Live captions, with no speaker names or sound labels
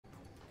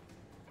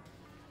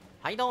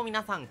はいどうも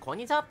皆さん、こん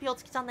にちは。ぴよ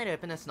チキチャンネル、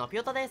ペヌシのぴ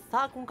よたです。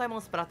さあ、今回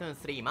もスプラトゥーン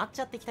3マッチ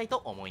やっていきたいと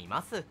思い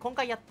ます。今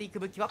回やっていく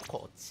武器は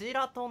こち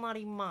らとな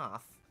りま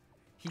す。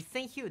ヒッ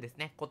センヒューです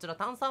ね。こちら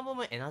炭酸ボ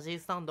ムエナジ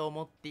ースタンドを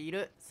持ってい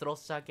るスロッ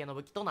シャー系の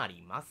武器とな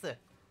ります。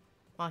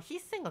ヒッ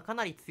センがか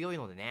なり強い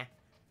のでね、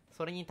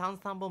それに炭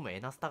酸ボムエ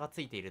ナスタがつ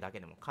いているだ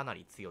けでもかな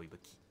り強い武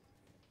器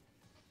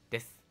で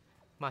す。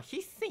ヒ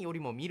ッセンよ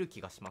りも見る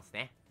気がします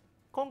ね。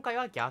今回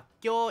は逆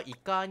境、イ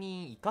カ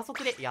人、イカ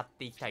速でやっ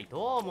ていきたい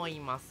と思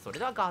います。それ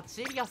ではガ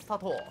チエリアスター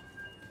ト。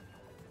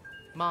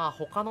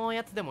他の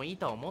やつでもいい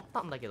とは思っ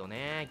たんだけど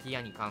ね、ギ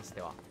アに関し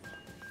ては。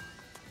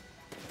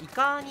イ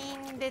カ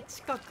人で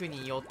近く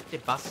に寄って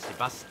バシ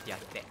バシってやっ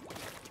て。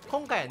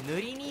今回は塗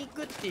りに行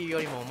くっていう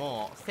よりも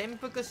もう潜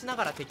伏しな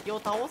がら敵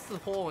を倒す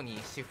方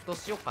にシフト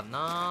しようか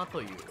な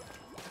という、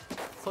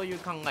そういう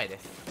考えで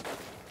す。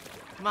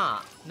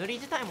塗り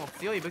自体も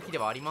強い武器で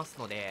はあります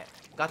ので、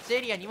ガチ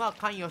エリアには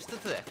関与しつ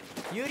つ、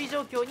有利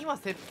状況には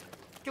積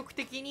極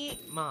的に、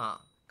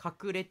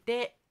隠れ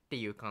てって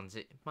いう感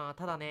じ。た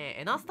だね、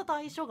エナスタと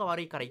相性が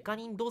悪いからイカ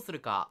人どうする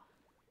か、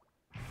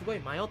すごい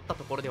迷った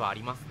ところではあ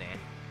りますね。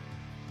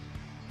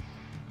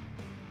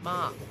し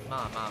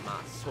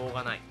ょう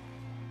がない。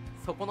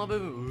そこの部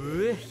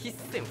分、必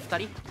戦2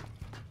人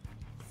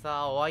さ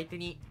あ、お相手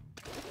に、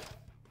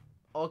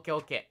オッケー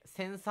オッケー。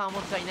センサー持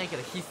ちはいないけ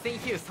ど、必戦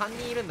ヒュー3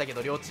人いるんだけ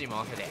ど、両チーム合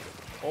わせて。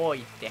多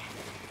いって。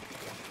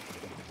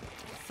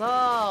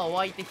さあ、お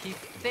相手、必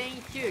戦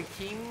ヒュー、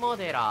金モ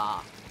デ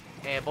ラ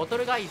ー、ボト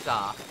ルガイ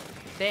ザ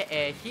ー、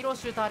で、ヒーロー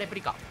シューターレプ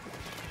リカ。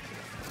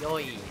よ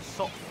いし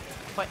ょ。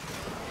はい。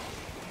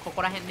こ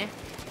こら辺ね。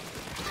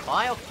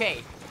はい、オッ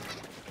ケ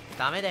ー。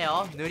ダメだ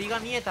よ。塗り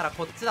が見えたら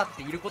こっちだっ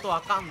ていることわ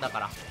かんだか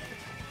ら。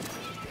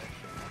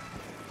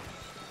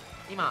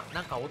今、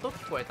なんか音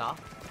聞こえた？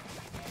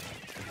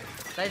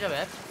大丈夫？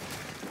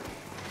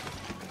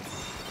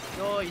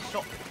よいし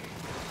ょ。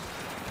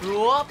う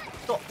わっ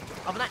と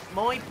危ない。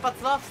もう一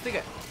発は防ぐ。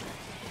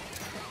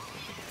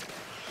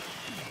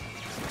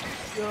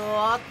う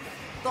わっ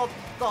とっ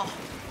と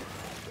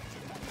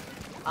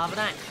危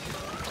ない。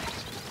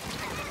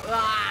う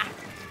わ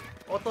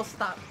ー落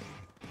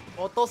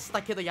とし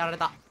たけどやられ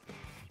た。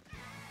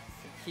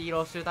ヒー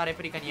ローシューターレ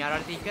プリカにやら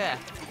れていく。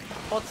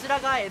こちら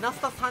がエナス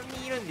タ3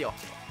人いるんだよ。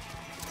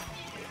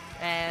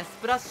ス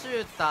プラシ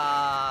ュー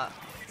タ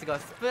ー、違う、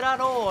スプラ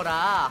ロー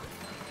ラ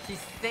ー、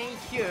必戦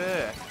ヒュ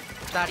ー、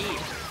2人。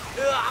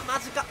うわマ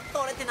ジか、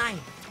取れてない。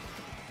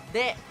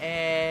で、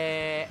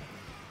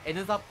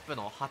N ザップ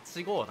の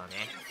85だ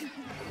ね。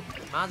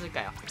マジか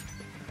よ。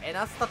エ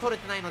ナスタ取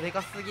れてないので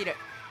かすぎる。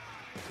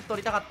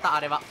取りたかった、あ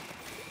れは。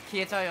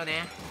消えちゃうよ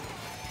ね。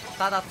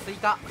ただ追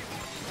加。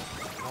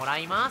もら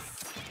いま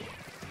す。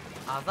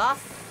あざっ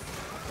す。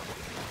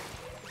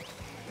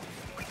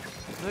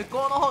向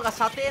こうの方が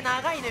射程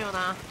長いのよ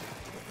な。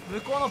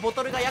向こうのボ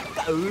トルが厄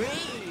介。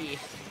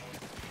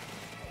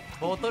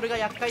ボトルが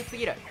厄介す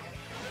ぎる。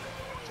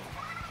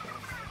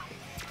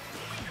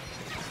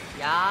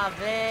や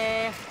べ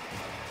え。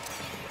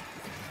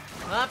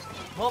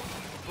ボッ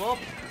ボッ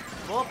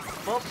ボッ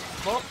ボッボ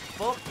ッ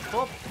ボッ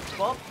ボッ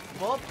ボッ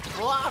ボッ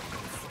ボ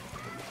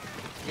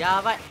ッ。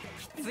やばい、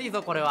きつい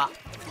ぞこれは。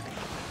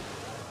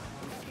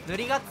塗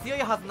りが強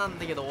いはずなん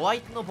だけど、お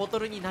相手のボト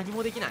ルに何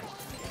もできない。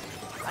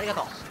ありが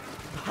とう。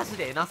マジ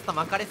でエナスタ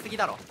巻かれすぎ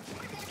だろ。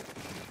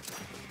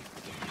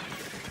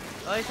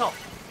よいしょ。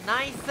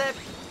ナイス。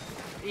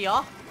いい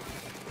よ。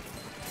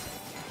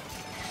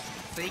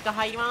追加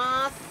入り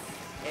まーす。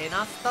エ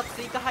ナスタ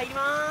追加入り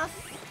まーす。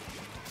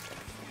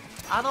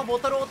あのボ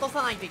トル落と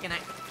さないといけな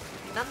い。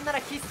なんなら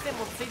必戦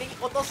もついでに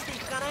落としてい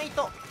かない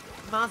と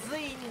まず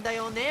いんだ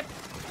よね。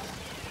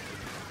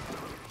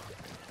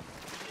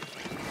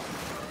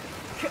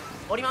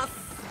降ります。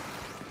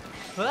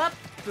ふわっ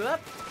ふわっ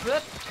ふわ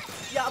っ。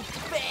やっ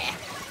べえ。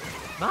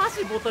マ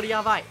ジボトル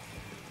やばい。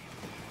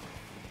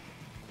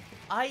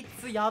あい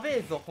つやべ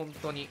えぞ本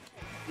当に。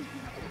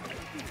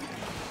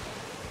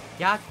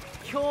逆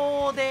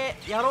境で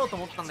やろうと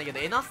思ったんだけど、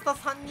エナスタ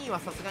3人は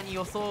さすがに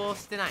予想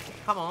してない。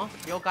カモン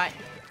了解。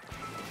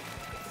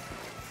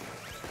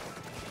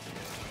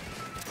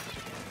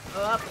う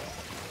わっ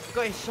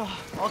よいしょ。オッ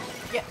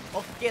ケー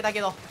オッケーだけ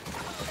ど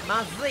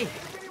まずい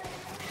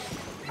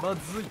ま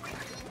ずい。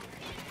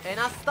エ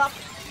ナスタ、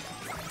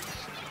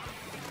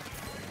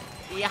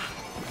いや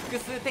複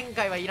数展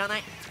開はいらな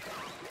い。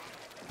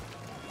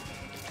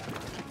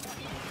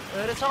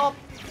うるしょ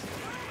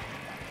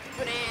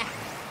くね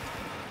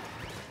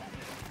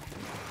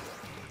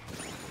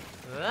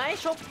ー。よい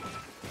しょ。う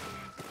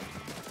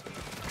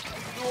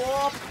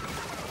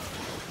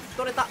お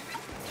取れた。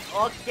オ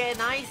ッケー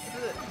ナイス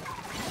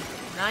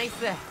ナイス。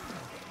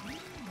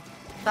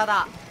た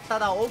だ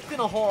奥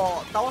の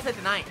方倒せ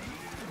てない。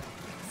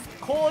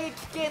攻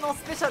撃系の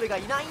スペシャルが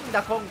いないん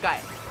だ今回。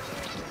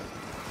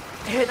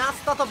エナ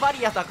スタとバ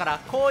リアだから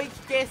攻撃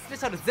系スペ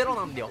シャルゼロ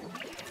なんだよ。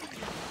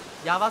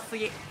やばす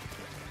ぎ。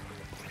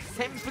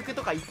潜伏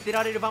とか言って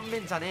られる盤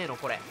面じゃねえの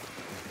これ。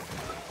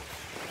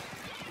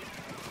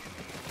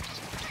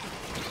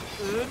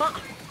うまっ。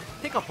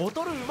てかボ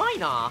トルうまい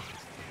な。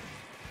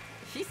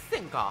必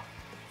戦か。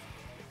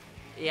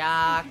い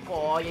やー、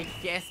攻撃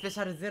系スペシ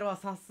ャルゼロは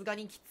さすが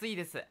にきつい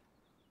です。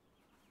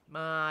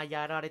まあ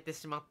やられて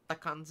しまった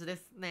感じで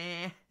す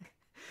ね。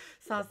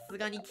さす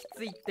がにき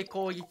ついって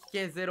攻撃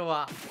系ゼロ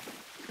は。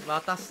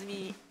私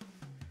に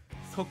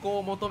そこ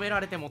を求め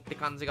られてもって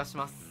感じがし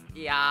ます。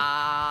い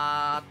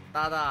やー、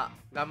ただ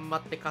頑張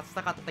って勝ち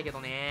たかったけど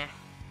ね。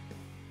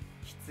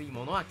きつい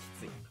ものはき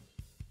つい、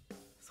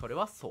それ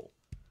はそう。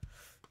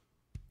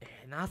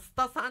ナス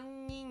タ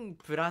3人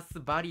プラス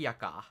バリア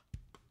か。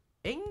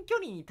遠距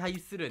離に対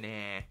する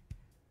ね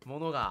も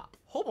のが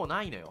ほぼ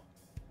ないのよ。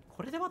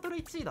これでバトル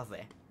1位だ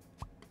ぜ。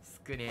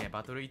少ねえ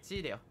バトル1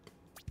位だよ。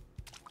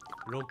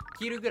6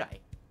キルぐら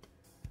い。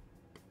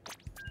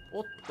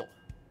おっと、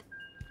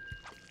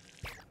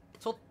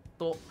ちょっ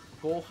と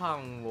ご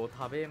飯を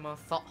食べま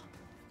さ。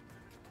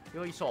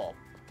よいしょ。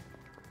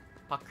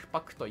パクパ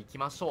クといき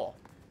ましょ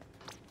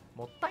う。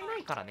もったいな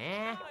いから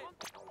ね。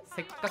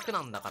せっかく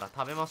なんだから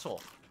食べましょ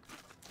う。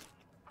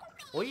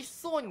美味し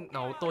そう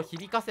な音を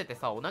響かせて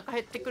さ、お腹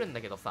減ってくるんだ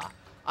けどさ、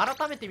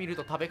改めて見る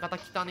と食べ方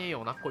汚ねえ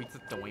よなこいつ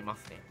って思いま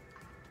すね。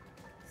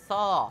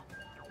さあ、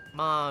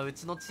まあう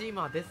ちのチー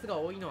ムはデスが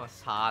多いのは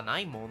しゃあな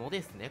いもの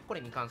ですね、こ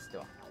れに関して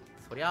は。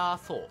そりゃあ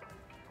そう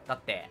だ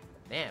って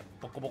ね、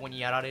ボコボコに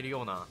やられる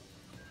ような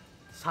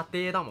射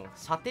程だもん。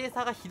射程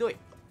差がひどい。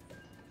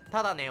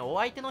ただね、お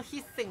相手のヒ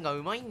ッセンが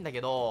うまいんだけ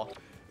ど、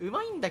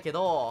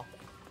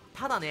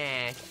ただ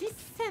ね、ヒッ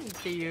センっ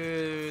て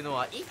いうの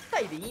は1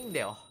体でいいんだ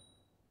よ。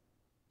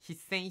ヒッ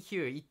センヒ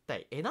ュー1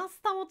体。エナス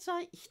タ持ちは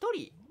1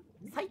人、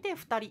最低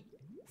2人。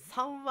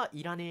3は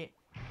いらね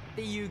えっ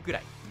ていうぐら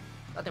い。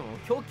だってもう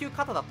供給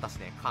型だったし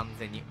ね、完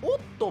全に。おっ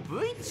と、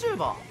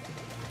VTuber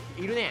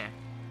いるね。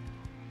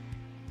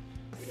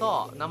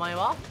さあ、名前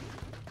は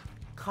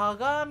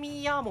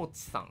鏡屋持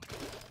さん。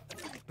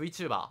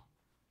VTuber。さ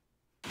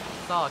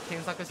あ、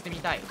検索してみ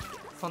たい。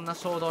そんな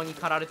衝動に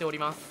駆られており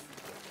ます。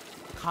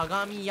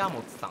鏡屋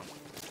持さん。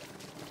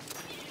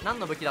何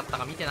の武器だった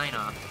か見てない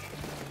な。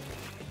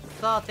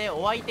さて、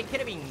お相手ケ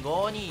ルビン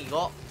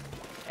525。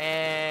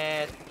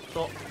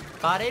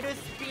バレルス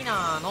ピ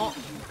ナーの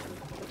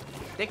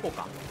デコ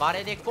か。バ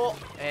レデコ、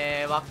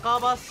若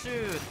葉シ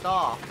ュータ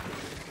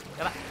ー。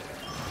やばい。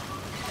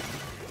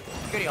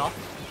来るよ。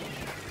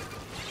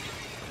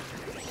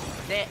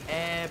で、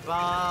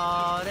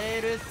バレ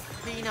ルス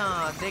ピ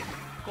ナーデ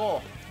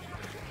コ。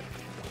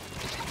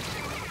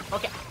オッ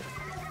ケー。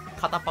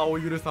片パを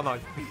許さない。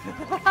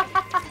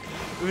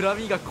恨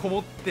みがこ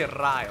もって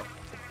らよ。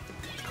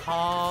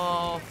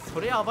そ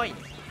れやばいね。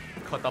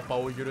片パ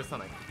を許さ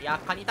ない。いや、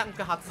カニタン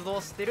ク発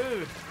動して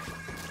る。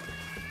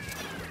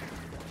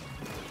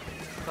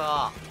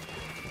さあ、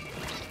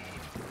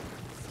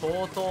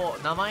相当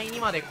名前に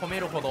まで込め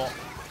るほど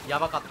や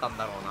ばかったん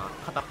だろうな。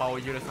片パを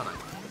許さな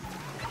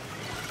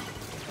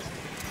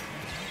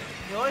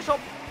い。よいしょ。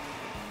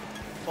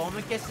ボ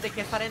ム消しで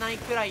消されない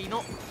くらい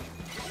の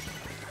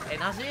エ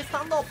ナジース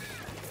タンド。ボ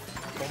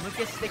ム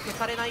消しで消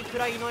されないく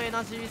らいのエ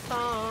ナジースタン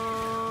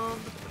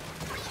ド。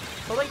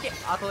届い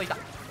た。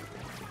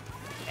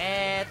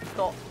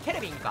ケ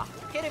ルビンか。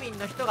ケルビン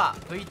の人が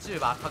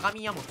VTuber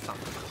鏡山本さん。オ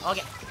ッ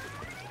ケー。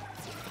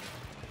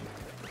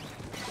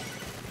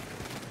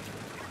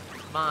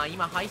まあ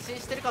今配信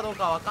してるかどう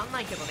かは分かん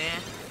ないけど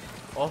ね。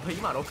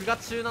今録画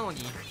中なの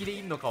に行く気で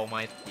いんのかお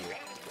前っていう。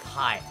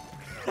はい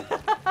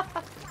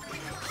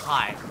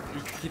はい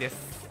行く気です。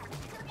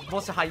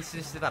もし配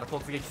信してたら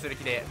突撃する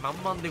気で満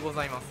々でご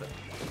ざいます。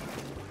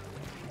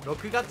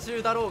録画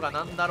中だろうが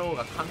なんだろう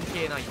が関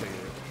係ないという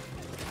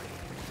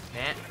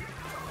ね。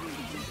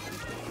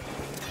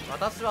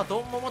私は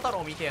ドンモモ太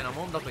郎みたいな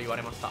もんだと言わ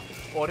れました。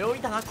俺を見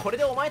たな、これ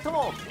でお前と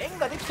も縁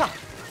ができた。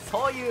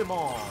そういうもん。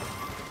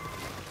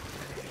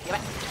やばい。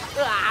う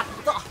わ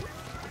ーっと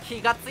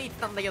気がついて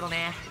たんだけど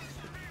ね。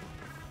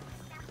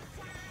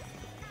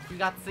気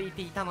がつい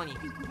ていたのに。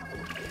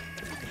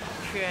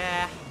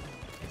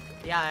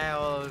いや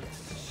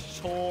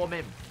正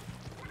面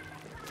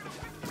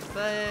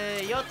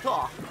よっ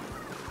と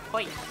ほ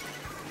い。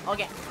オッ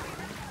ケ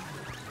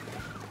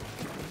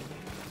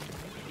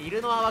ー。い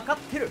るのは分かっ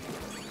てる。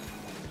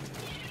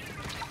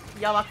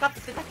いや分かっ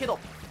てたけど。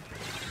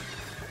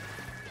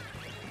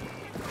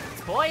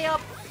ほいよ。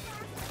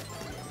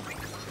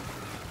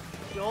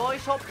よい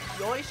しょ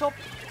よいしょ。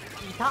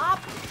いた。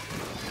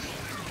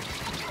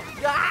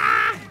うわ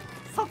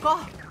ーそこ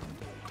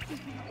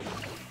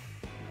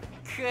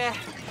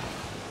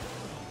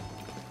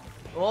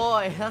お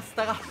ー、エナス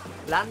タが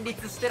乱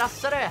立してらっ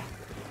しゃる。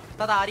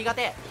ただありが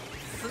てえ。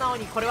素直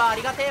にこれはあ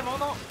りがてえも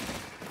の。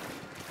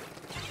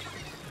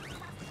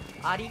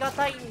ありが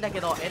たいんだけ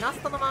ど、エナ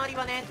スタの周り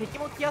はね敵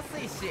も来やす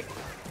いし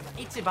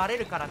位置バレ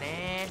るから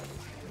ね。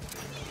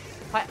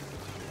はい、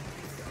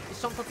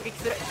一緒に突撃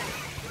する。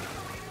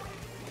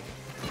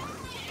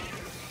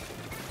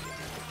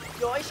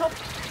よいしょ。う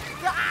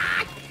わ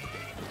ー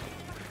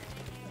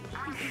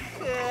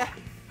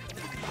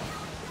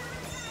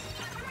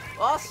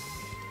よし。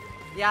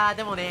いやー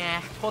でも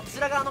ね、こち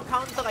ら側のカ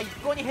ウントが一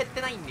向に減っ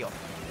てないんだよ。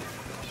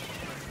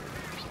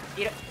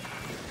いる。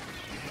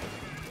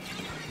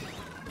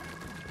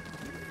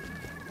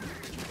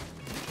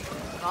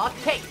オッ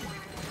ケー、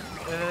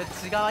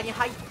内側に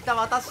入った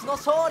私の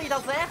勝利だ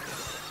ぜ。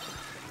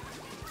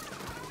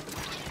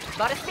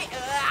バレスピ、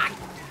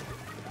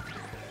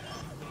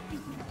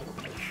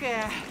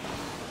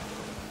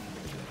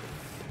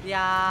い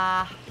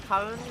やー、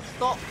カウン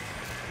ト、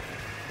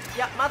い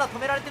や、まだ止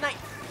められてない、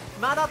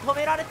まだ止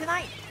められてな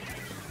い。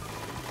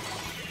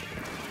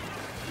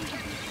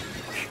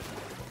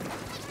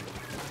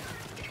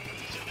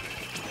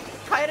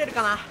帰れる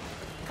かな。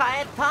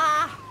帰った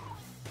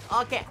ー。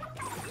オッケ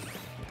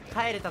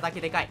ー、帰れただけ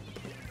でかい。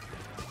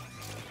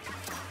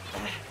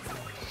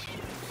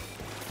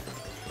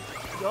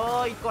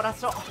よーいこら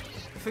しょ、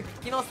復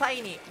帰の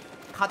際に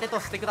糧と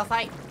してくだ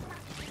さい。よ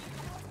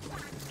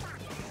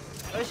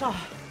いしょ。オ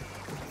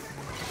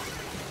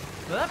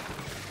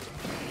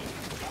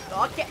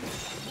ッケー、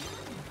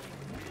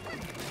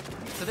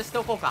潰して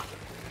おこうか。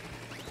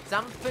ジ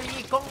ャンプビ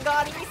ーコン代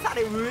わりにさ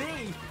れ、うい、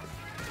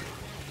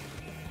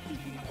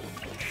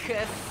く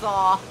っそ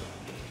ー。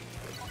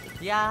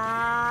い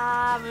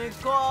やー、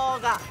向こ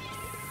うが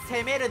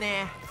攻める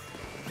ね。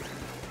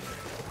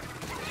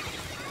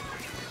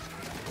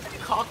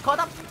ここ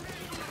だ。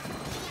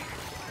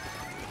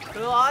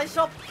よいし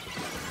ょ、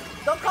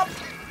どこ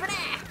ブレー、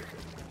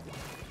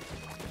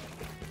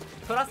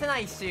取らせな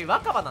いし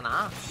若葉だ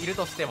な、いる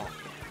としても。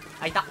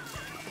あ、いた。く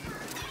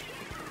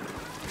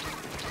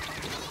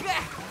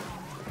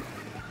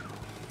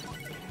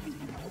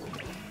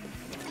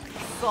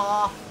そ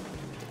ー。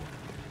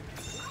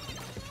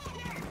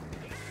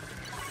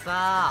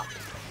さあ、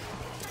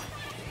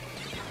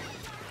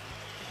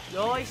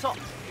よいしょ。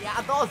い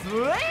や、どうぞ、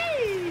う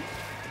えい、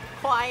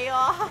怖いよ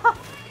ー。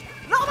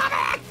ロマメ、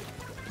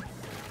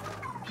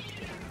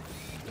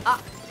あ、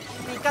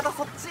味方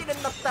そっちいる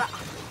んだったら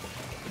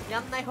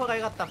やんない方が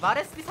よかった。バ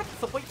レスピさっき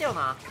そこいたよ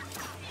な。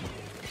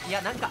い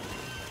や、なんか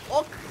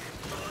奥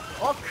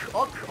奥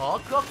奥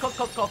奥奥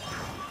奥奥奥、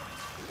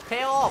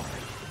手を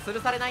潰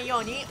されないよ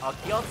うにお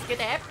気をつけ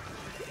て。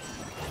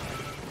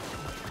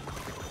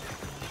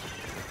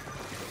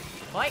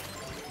ほい、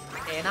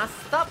エナス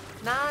ト、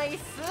ナイ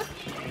ス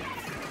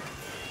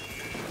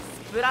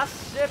スプラッ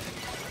シュ。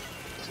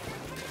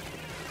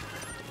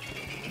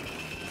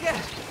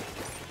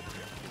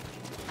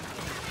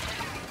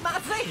ま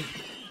ずい、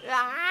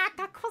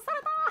確保さ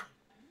れた。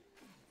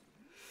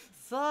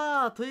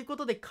さあ、というこ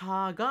とで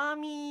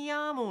鏡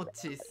屋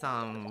餅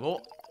さん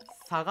を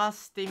探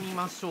してみ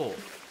ましょう。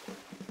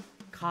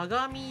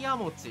鏡屋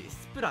餅、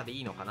スプラで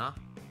いいのかな。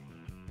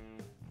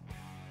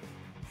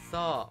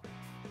さあ、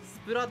ス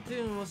プラトゥ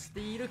ーンをして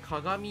いる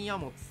鏡屋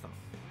餅さん、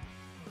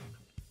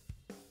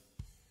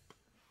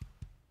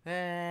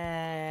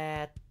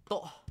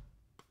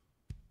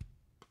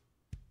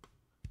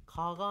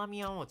鏡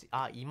屋餅、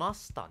あ、いま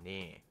した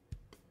ね。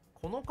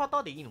この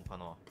方でいいのか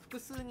な。複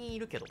数人い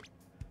るけど、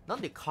な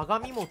んで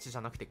鏡餅じ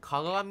ゃなくて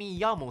鏡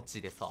屋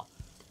餅でさ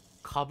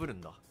被るん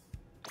だ。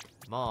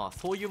まあ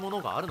そういうも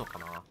のがあるのか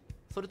な。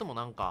それとも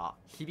なんか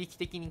響き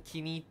的に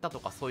気に入ったと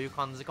か、そういう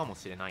感じかも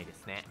しれないで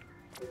すね。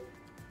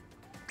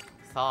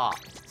さ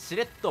あ、し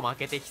れっと負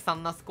けて悲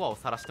惨なスコアを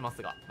晒してま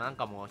すが、なん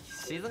かもう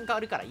シーズン変わ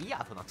るからいい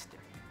やとなっち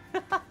ゃ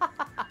って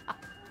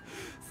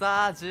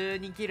さあ、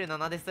12キル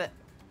7です。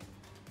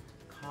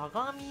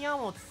鏡屋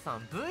本さ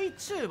ん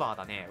VTuber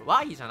だね。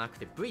 Y じゃなく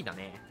て V だ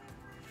ね。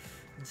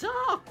じゃ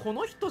あこ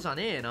の人じゃ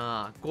ねえ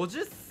な。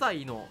50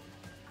歳の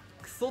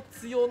クソ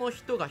強の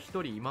人が1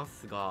人いま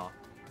すが、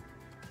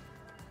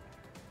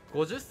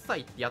50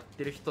歳ってやっ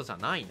てる人じゃ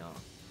ないな。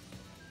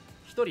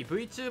1人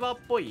VTuber っ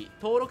ぽい、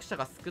登録者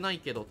が少ない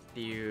けどって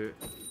いう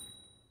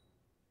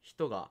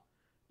人が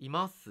い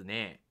ます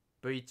ね。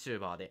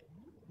 VTuber で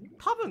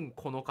多分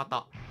この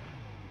方、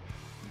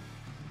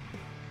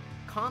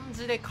漢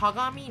字で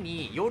鏡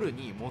に夜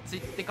に餅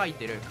って書い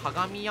てる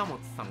鏡屋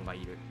餅さんがい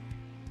る。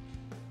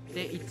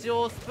で一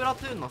応スプラ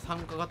トゥーンの参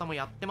加型も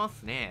やってま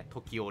すね、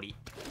時折。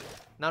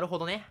なるほ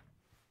どね、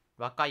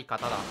若い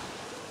方だ。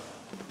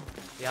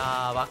い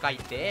やー、若いっ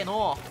てええ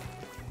の、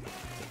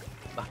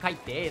若いっ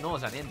てええの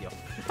じゃねえんだよ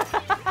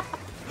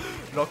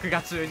録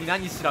画中に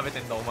何調べて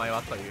んだお前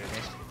はというね。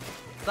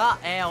さ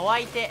あ、お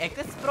相手エ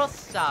クスプロ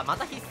ッシャー、ま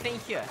たヒッセン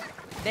ヒュ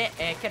ーで、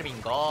ケルビ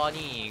ン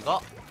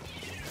525。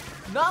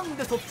なん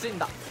でそっちん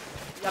だ、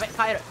やべ、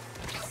帰る。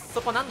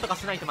そこなんとか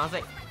しないとまず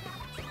い。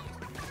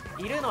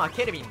いるのは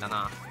ケルビンだ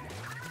な。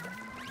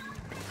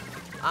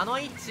あの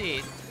位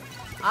置、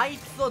あい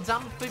つをジャ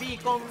ンプビ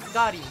ーコン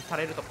代わりにさ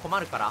れると困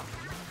るから、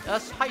よ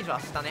し、排除は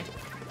したね。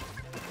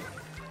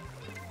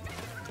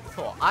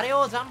そう、あれ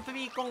をジャンプ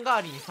ビーコン代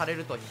わりにされ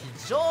ると非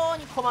常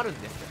に困る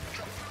んです。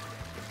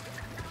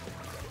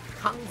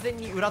完全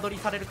に裏取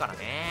りされるから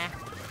ね。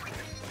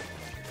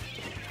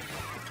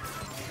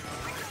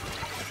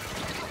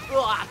う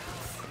わっ、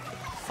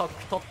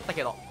即取った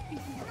けど、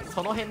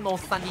その辺のおっ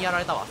さんにやら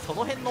れたわ。そ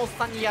の辺のおっ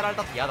さんにやられ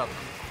たって嫌だな。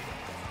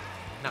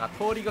なんか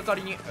通りがか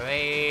りに「う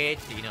えー」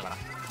って言いながら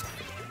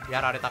や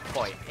られたっ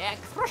ぽい。エ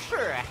クスプロッシュ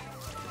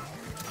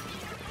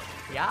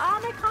や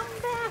め勘弁。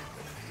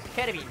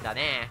ケルビンだ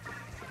ね。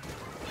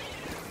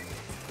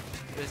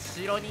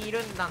後ろにい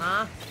るんだ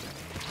な、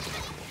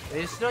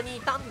後ろにい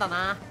たんだ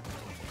な。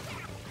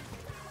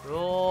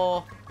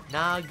おー、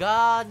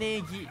長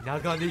ネギロ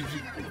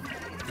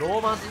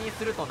ーマ字に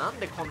するとなん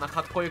でこんな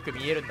かっこよく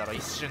見えるんだろう、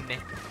一瞬ね。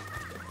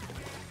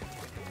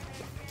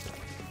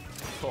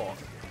そう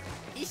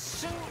一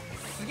瞬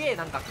すげえ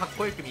なんかかっ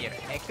こよく見える。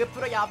エクプ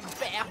ロやっ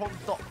べえ、ほん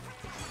と。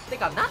て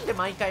かなんで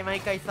毎回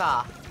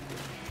さ、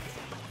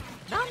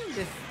なん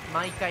で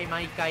毎回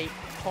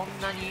こ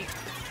んなに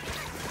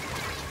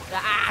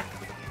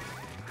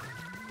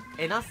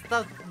エナス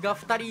タが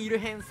2人いる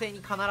編成に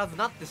必ず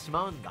なってし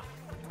まうんだ。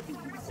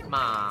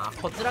まあ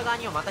こちら側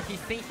にはまた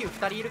必戦ヒュー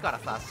2人いるから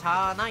さ、し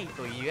ゃあない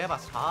と言えば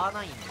しゃあ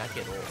ないんだ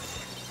けど、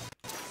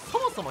そ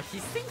もそも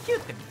必戦ヒュ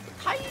ーって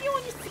大量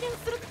に出現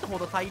するってほ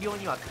ど大量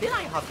には出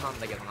ないはずなん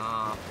だけど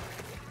な。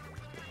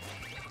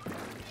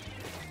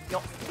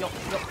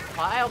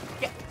はい、オッ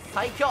ケー、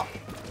最強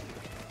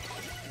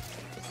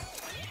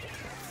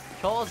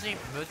強靭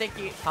無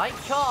敵最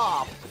強。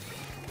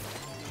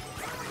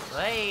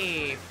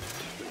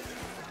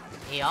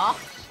いいよ。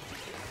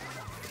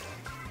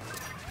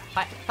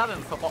はい、多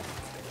分そこ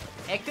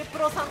エクプ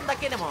ロさんだ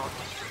けでも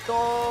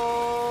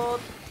ど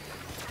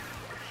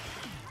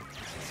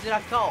ち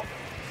らかを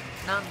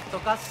なんと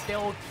かして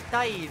おき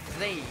たいぜ。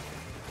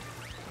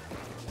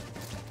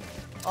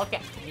オッケ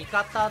ー、味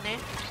方ね。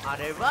あ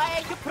れは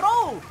エクプ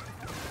ロ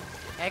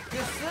回復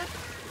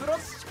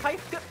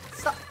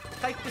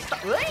したう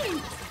え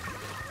い。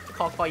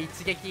ここ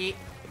一撃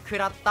食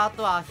らった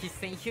後は必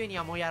戦ヒューに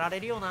はもうやら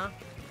れるよな。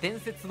伝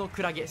説の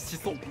クラゲし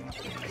そク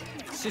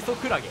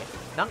ラゲ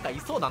なんかい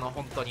そうだな。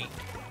本当に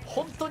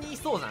い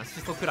そうじゃん、し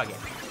そクラゲ。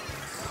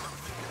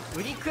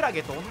ウニクラ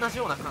ゲと同じ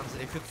ような感じ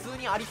で普通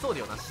にありそう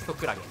だよな、しそ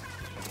クラゲ。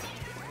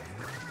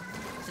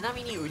ちな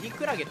みにウニ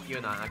クラゲってい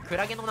うのはク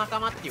ラゲの仲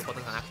間っていうこと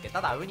じゃなくて、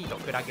ただウニと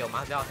クラゲを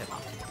交わせた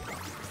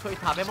そういう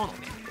食べ物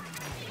ね。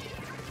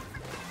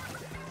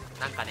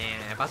なんか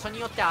ね、場所に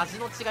よって味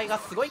の違いが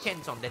すごい顕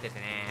著に出てて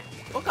ね、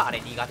僕はあれ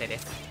苦手で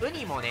す。ウ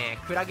ニもね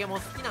クラゲも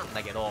好きなん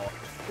だけど、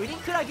ウニ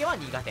クラゲは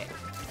苦手。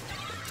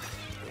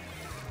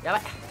やば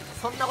い、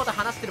そんなこと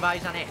話してる場合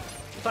じゃねえ。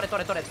取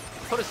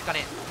るしかね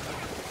え。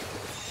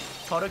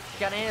取る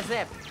気かねえ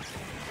ぜ。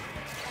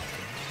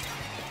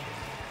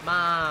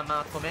ま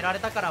あ止められ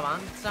たからワ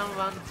ンチャン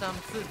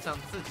ツーちゃん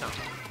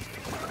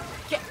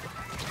けっ、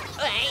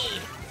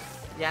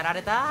やら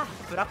れた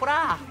フラコ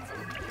ラ。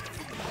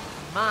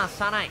まあ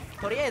しゃあない、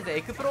とりあえず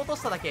エクプロ落と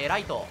しただけ偉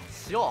いと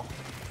しよ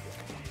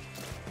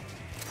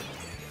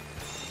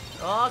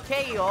う。オー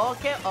ケー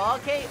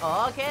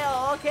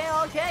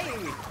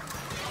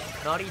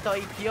ノリと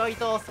勢い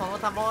とその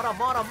他もろ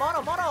もろがも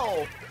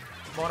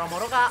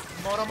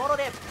ろもろ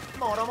で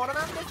もろもろ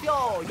なんです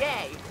よ。イエ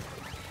ーイ。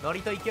ノ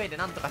リと勢いで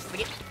なんとかしす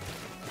ぎ。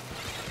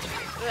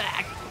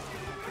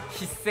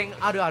必戦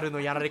あるある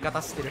のやられ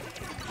方してる。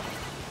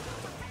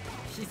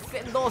必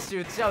戦同士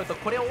打ち合うと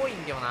これ多い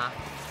んだよな。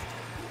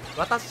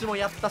私も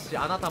やったし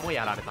あなたも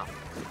やられた。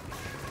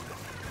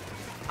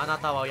あな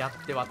たはやっ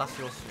て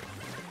私を死ぬ。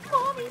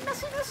もうみんな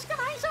死ぬしか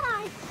ないじゃな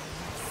い。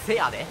せ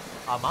やで、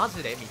あマ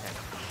ジでみたい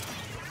な。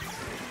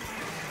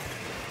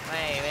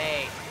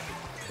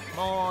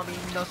もうみ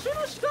んな死ぬ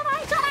しかな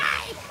いじゃない。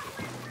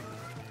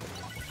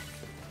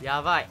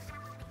やばい、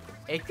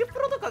エクプ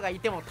ロとかがい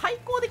ても対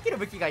抗できる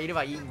武器がいれ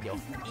ばいいんだよ。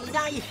い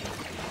ない。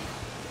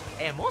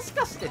もし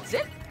かして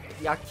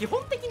いや基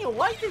本的にお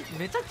相手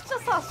めちゃくちゃ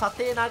さ射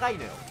程長い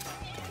のよ。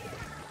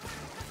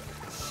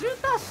シュー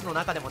ター種の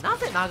中でもな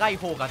ぜ長い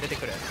方が出て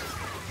くる。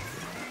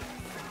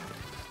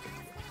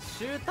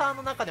シューター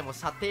の中でも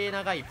射程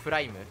長いプラ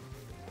イム、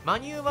マ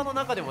ニューバの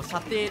中でも射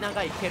程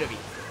長いケルビ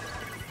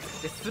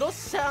で、スロッ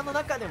シャーの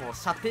中でも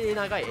射程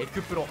長いエ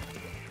クプロ。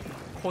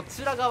こ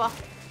ちら側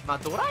まあ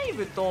ドライ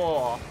ブ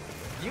と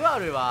デュア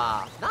ル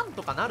はなん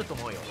とかなると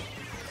思うよ。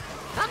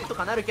なんと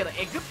かなるけど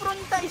エクプロ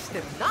に対し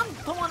てなん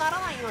ともなら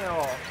ないの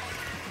よ。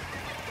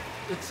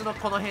うちの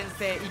この編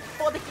成一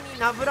方的に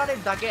なぶられ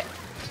るだけ。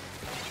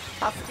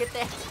助け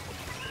て。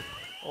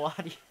終わ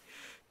り。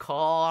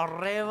こ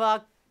れ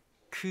は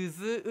ク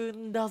ズ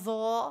運だ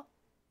ぞ。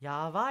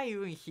やばい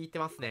運引いて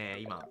ますね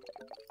今。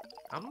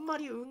あんま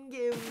り運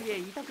ゲー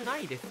言いたくな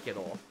いですけ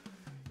ど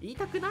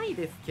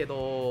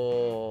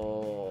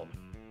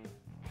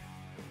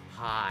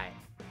は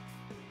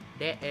い。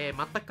で、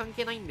全く関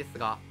係ないんです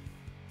が、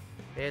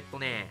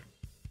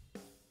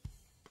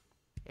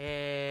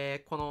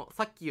この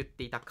さっき言っ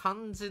ていた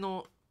漢字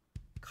の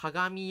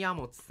鏡屋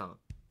持さん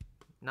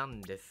な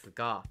んです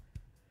が、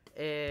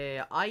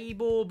相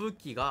棒武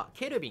器が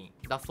ケルビン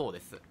だそう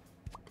です。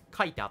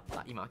書いてあっ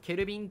た。今ケ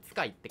ルビン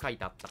使いって書い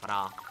てあったか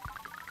ら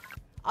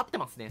合って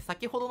ますね。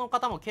先ほどの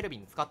方もケルビ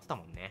ン使ってた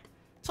もんね。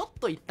ちょっ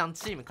と一旦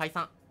チーム解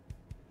散。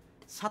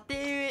射程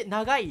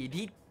長い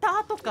リッ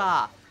ターと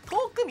か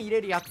遠く見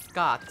れるやつ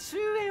か中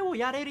衛を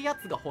やれるや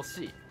つが欲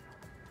しい。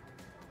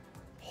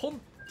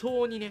本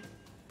当にね。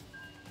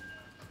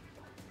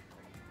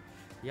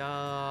い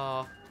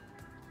や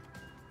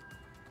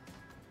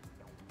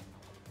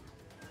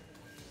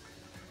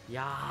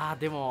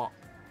でも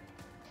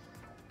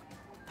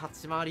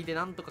立ち回りで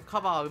なんとかカ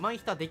バー上手い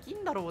人はでき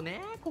んだろう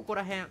ね、ここ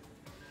らへん。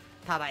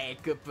ただエ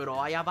クプロ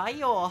はやばい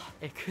よ。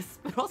エクス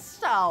プロッ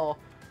シャーを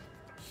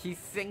必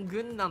戦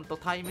軍団と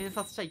対面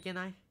させちゃいけ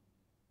ない。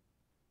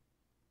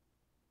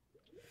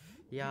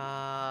いや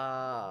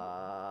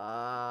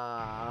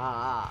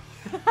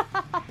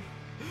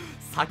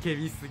叫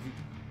びすぎ。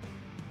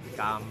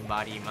頑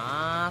張り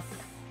ます。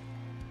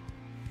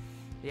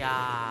い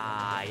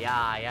やい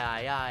やい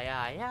やいやい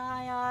やいや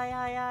いやい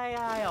やいやい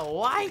やいや、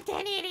お相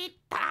手にリッ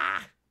ター、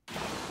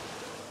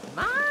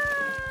まあ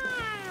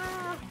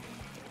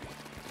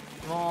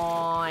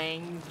もう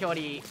遠距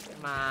離、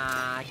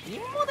まあ銀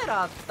モデ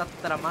ラーだっ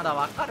たらまだ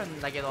わかるん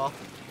だけど、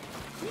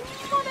銀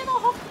モデの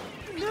ほ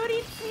塗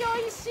り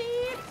強いし、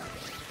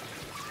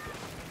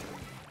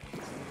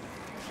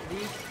リッ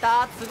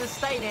ター潰し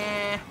たい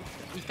ね。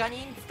イカニ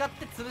ン使っ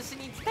て潰し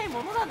に行きたい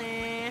ものだ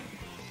ね。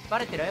バ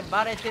レてる？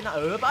バレてな、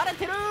バレ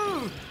てる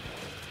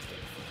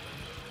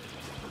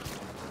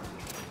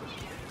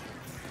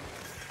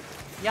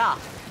ー。や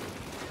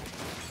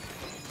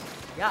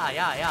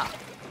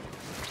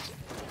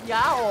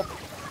お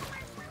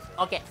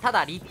オッケー。た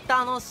だリッタ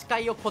ーの視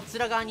界をこち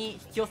ら側に引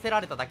き寄せ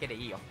られただけで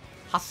いいよ。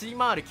走り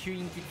回る吸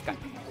引機使い、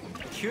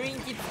吸引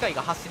機使い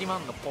が走り回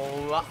るの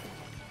怖っ。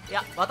い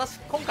や、私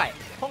今回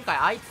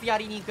あいつや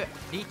りに行く。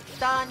リッ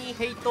ターに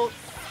ヘイト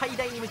最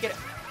大に向ける。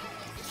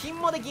金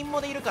モで銀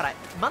モでいるから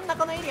真ん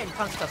中のエリアに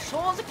関しては正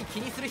直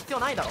気にする必要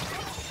ないだろ。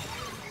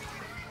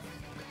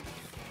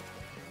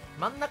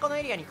真ん中の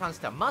エリアに関し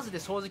てはマジで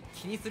正直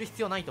気にする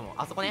必要ないと思う。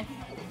あそこね、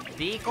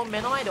ビーコン目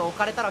の前で置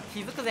かれたら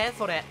気づくぜ。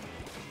それ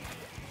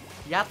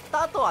やっ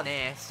た後は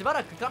ね、しば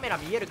らくカメラ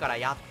見えるから、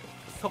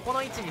そこ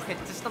の位置に設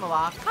置したの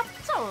分かっち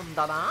ゃうん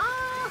だな。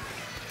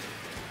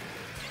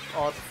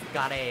お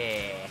疲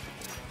れ。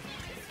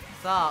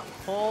さあ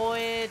光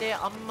栄で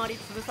あんまり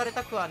潰され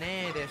たくは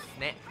ねえです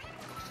ね。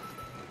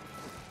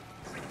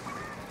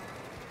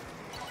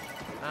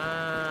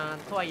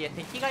とはいえ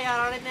敵がや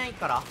られない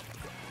から。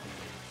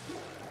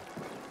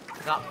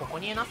ここ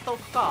にエナスト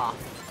置くか。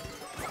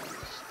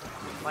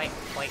ほい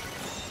ほい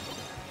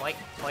ほい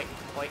ほい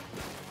ほい。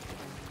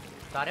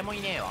誰も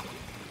いねえわ。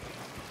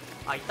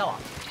あ、いたわ。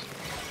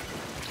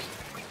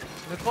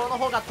向こうの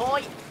方が遠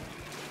い。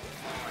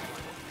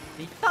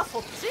リッターそ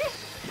っち？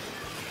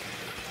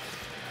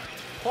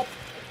ほっ、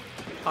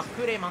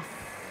隠れます。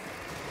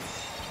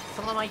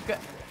そのまま行く。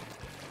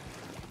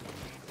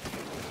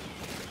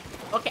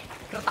オッケー、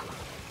食らった。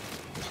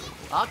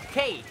オッ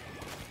ケー、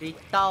リッ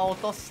ター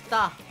落とし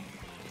た。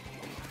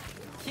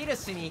キル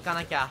しに行か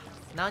なきゃ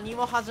何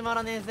も始ま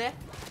らねえぜ。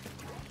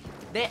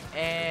で、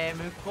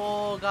向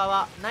こう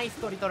側ナイス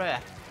トリトル。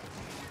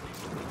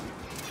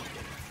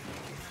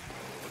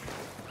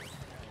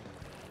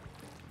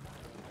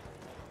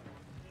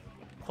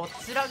こ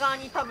ちら側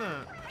に多分、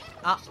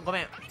あ、ご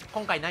めん、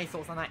今回ナイス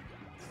押さない。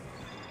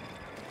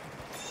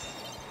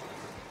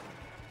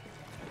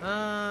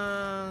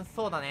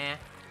そうだね、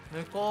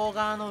向こう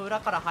側の裏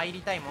から入り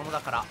たいものだ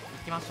から行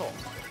きましょう。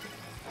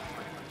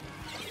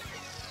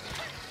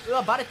う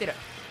わ、バレてる。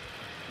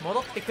戻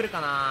ってくるか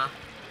な。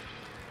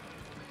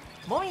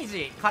もみ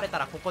じ枯れた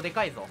らここで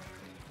かいぞ。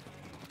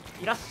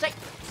いらっしゃい。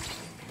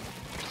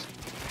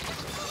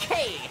ケイ、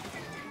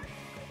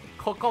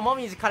ここも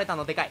みじ枯れた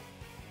のでかい。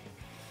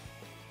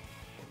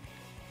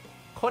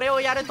これを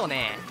やると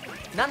ね、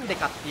なんで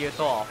かっていう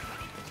と、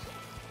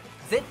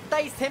絶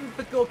対潜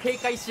伏を警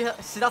戒しだ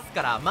す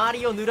から周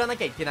りを塗らな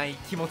きゃいけない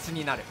気持ち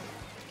になる。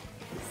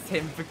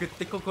潜伏っ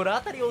て心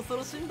当たり恐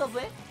ろしいんだ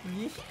ぜ。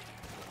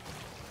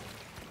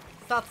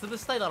さあ潰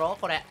したいだろ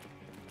これ。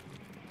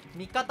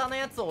味方の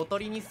やつをおと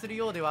りにする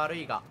ようで悪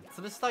いが、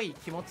潰したい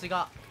気持ち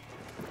が、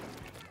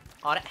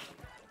あれ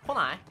来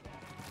ない？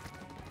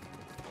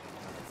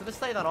潰し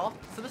たいだろ、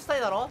潰した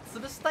いだろ、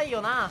潰したい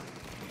よな。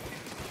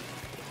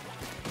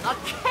オッ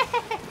ケ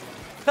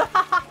ー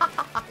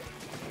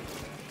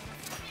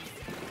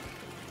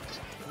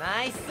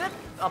ナイス。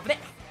あぶね。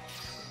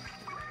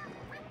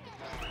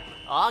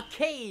オッ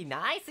ケー、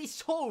ナイス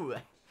一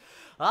勝。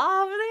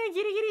あぶねえ、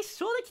ギリギリ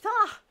一勝できた。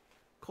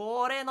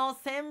これの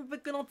潜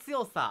伏の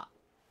強さ。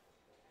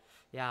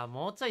いや、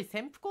もうちょい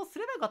潜伏をす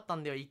ればよかった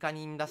んだよ。イカ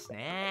人だし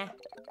ね。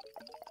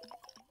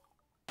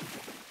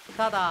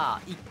ただ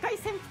一回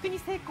潜伏に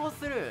成功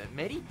する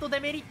メリット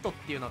デメリットっ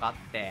ていうのがあっ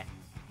て、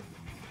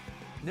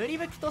塗り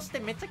武器として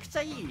めちゃくち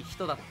ゃいい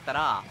人だった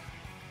ら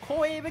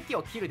後衛武器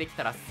をキルでき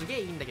たらすげ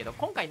えいいんだけど、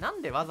今回な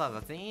んでわざ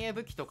わざ前衛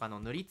武器とかの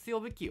塗り強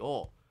武器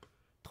を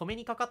止め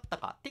にかかった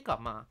かってか、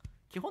まあ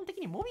基本的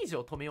にもみじ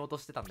を止めようと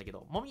してたんだけ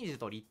ど、もみじ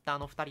とリッター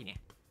の2人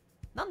ね。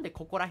なんで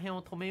ここら辺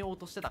を止めよう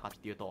としてたかっ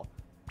ていうと、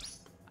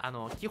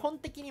基本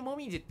的にも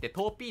みじって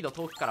トーピード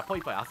遠くからポ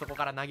イポイあそこ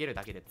から投げる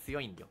だけで強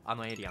いんだよ、あ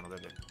のエリアの部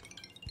分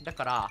だ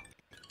から。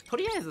と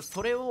りあえず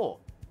それを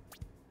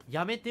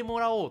やめても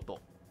らおうと、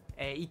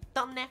一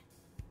旦ね、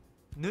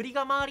塗り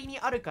が周りに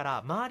あるから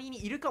周り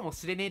にいるかも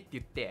しれねえって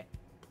言って、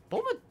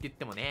ボムって言っ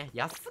てもね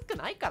安く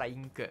ないから、イ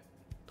ンク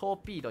トー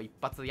ピード一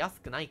発安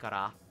くないか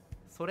ら、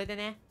それで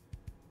ね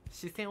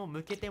視線を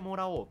向けても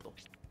らおうと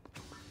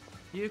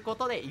いうこ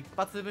とで一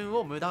発分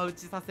を無駄打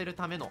ちさせる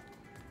ための、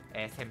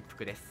潜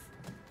伏です。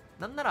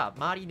なんなら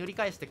周り塗り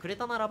返してくれ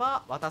たなら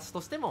ば私と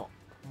しても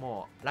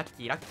もうラッ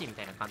キーラッキーみ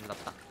たいな感じだっ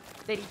た。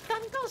でリッタ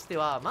ーに関して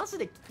はマジ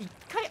で1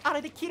回あ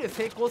れでキル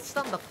成功し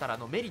たんだったら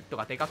メリット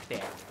がでかく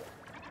て、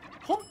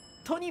本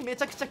当にめ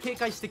ちゃくちゃ警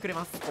戒してくれ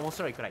ます。面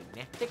白いくらいに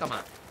ね。てかま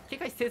あ警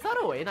戒せざ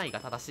るを得ないが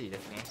正しいで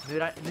すね。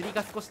塗り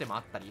が少しでもあ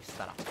ったりし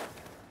たら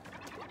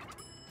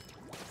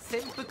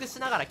潜伏し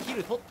ながらキ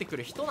ル取ってく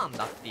る人なん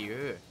だって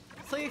いう、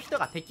そういう人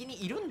が敵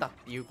にいるんだっ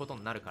ていうこと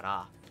になるか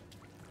ら、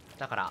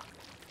だから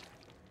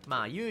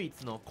まあ唯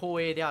一の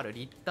光栄である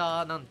リッ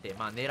ターなんて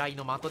まあ狙い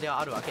の的では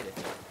あるわけで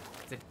すよ。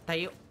絶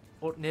対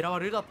狙わ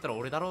れるだったら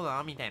俺だろう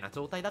なみたいな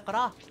状態だか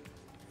ら、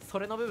そ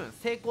れの部分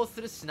成功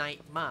するしない、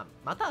ま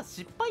た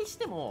失敗し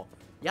ても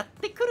やっ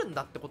てくるん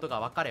だってことが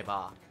分かれ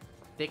ば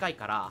でかい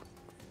から、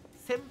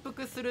潜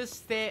伏する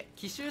姿勢、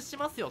奇襲し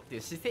ますよってい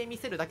う姿勢見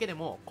せるだけで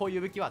もこうい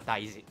う武器は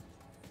大事。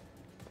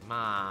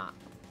ま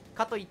あ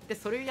かといって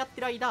それをやっ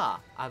てる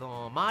間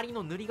周り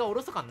の塗りがお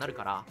ろそかになる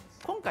から、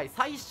今回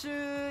最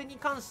終に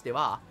関して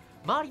は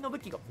周りの武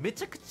器がめ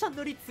ちゃくちゃ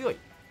塗り強い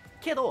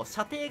けど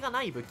射程が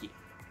ない武器、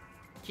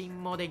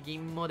金モで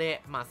銀モ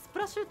で、まあスプ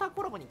ラシューター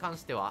コラボに関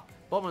しては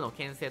ボムの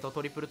牽制と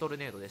トリプルトル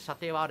ネードで射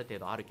程はある程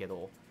度あるけ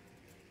ど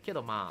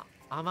ま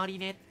ああまり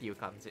ねっていう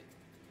感じ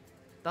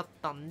だっ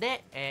たん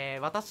で、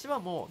私は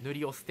もう塗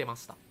りを捨てま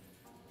した。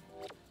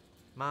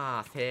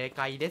まあ正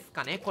解です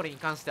かね、これに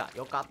関しては。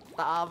よかっ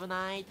た、危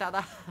ない。た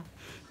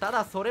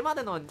だそれま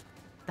での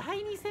第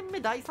2戦目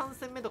第3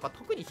戦目とか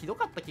特にひど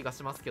かった気が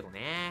しますけど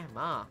ね。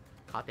ま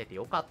あ勝てて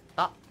よかっ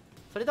た。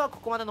それではこ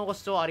こまでのご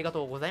視聴ありが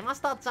とうございまし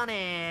た。じゃあ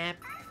ね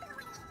ー。